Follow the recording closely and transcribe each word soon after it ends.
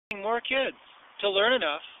more kids to learn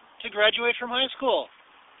enough to graduate from high school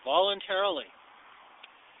voluntarily.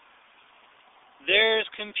 There's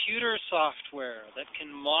computer software that can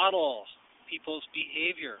model people's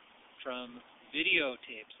behavior from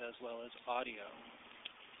videotapes as well as audio.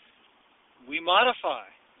 We modify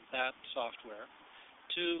that software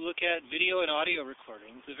to look at video and audio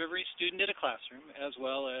recordings of every student in a classroom as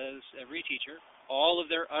well as every teacher, all of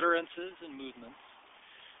their utterances and movements.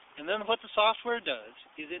 And then what the software does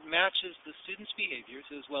is it matches the students' behaviors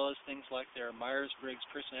as well as things like their Myers-Briggs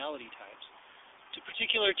personality types to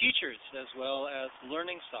particular teachers as well as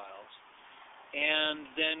learning styles, and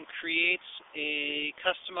then creates a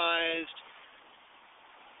customized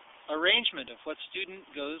arrangement of what student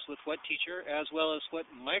goes with what teacher, as well as what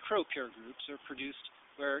micro-peer groups are produced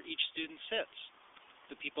where each student sits,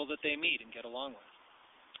 the people that they meet and get along with.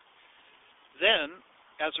 Then,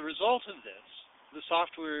 as a result of this, the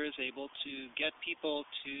software is able to get people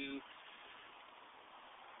to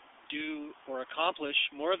do or accomplish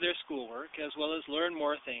more of their schoolwork, as well as learn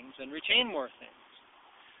more things and retain more things.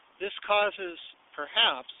 This causes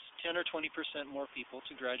perhaps 10 or 20% more people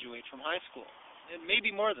to graduate from high school. It may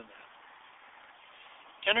be more than that.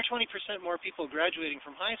 10 or 20% more people graduating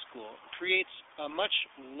from high school creates a much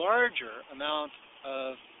larger amount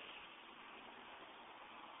of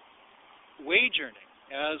wage earning,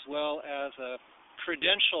 as well as a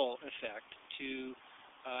credential effect to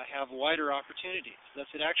have wider opportunities. Thus,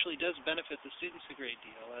 it actually does benefit the students a great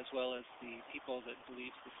deal, as well as the people that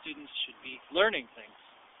believe the students should be learning things.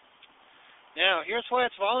 Now, here's why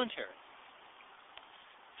it's voluntary.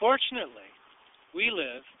 Fortunately, we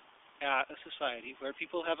live at a society where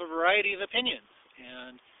people have a variety of opinions,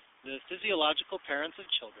 and the physiological parents of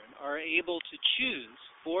children are able to choose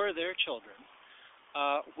for their children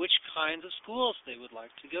which kinds of schools they would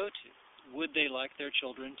like to go to. Would they like their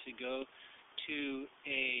children to go to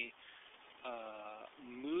a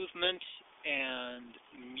movement and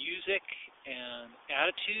music and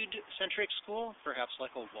attitude-centric school, perhaps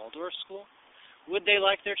like a Waldorf school? Would they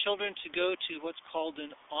like their children to go to what's called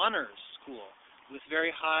an honors school with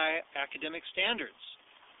very high academic standards?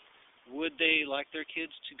 Would they like their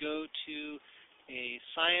kids to go to a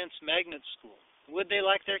science magnet school? Would they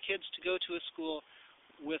like their kids to go to a school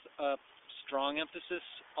with a strong emphasis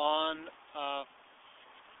on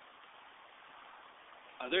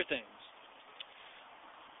other things?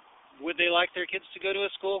 Would they like their kids to go to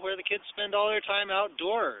a school where the kids spend all their time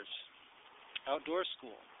outdoors, outdoor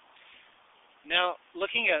school? Now,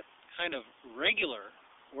 looking at kind of regular,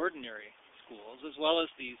 ordinary schools, as well as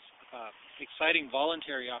these exciting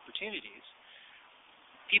voluntary opportunities,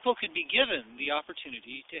 people could be given the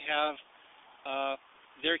opportunity to have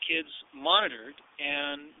their kids monitored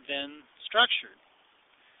and then structured.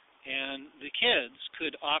 And the kids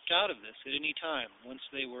could opt out of this at any time once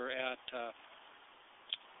they were at,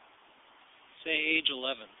 say, age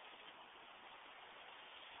 11.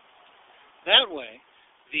 That way,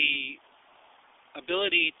 the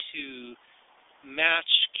ability to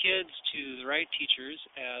match kids to the right teachers,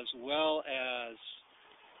 as well as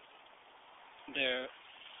they're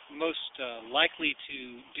most likely to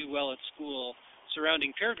do well at school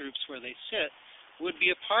surrounding peer groups where they sit, would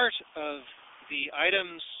be a part of the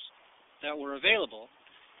items that were available,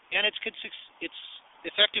 and its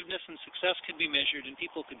effectiveness and success could be measured, and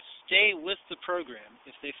people could stay with the program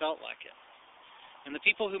if they felt like it. And the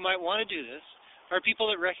people who might want to do this are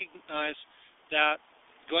people that recognize that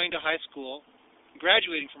going to high school,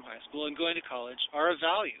 graduating from high school, and going to college are of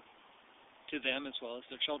value to them as well as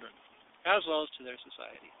their children, as well as to their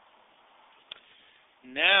society.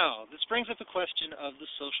 Now, this brings up the question of the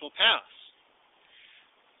social pass.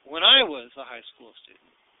 When I was a high school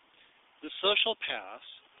student, the social pass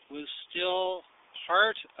was still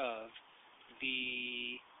part of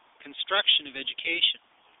the construction of education.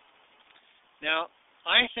 Now,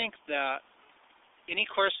 I think that any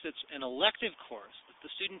course that's an elective course that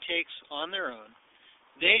the student takes on their own,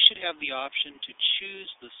 they should have the option to choose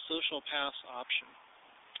the social pass option.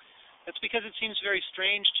 That's because it seems very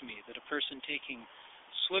strange to me that a person taking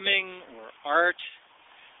swimming or art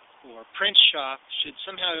or print shop should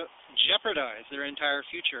somehow jeopardize their entire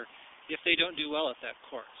future if they don't do well at that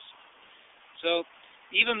course. So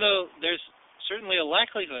even though there's certainly a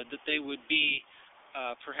likelihood that they would be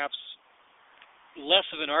perhaps less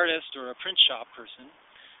of an artist or a print shop person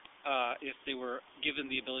if they were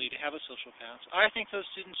given the ability to have a social pass, I think those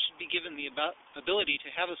students should be given the ability to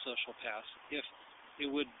have a social pass if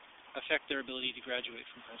it would affect their ability to graduate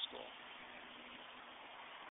from high school.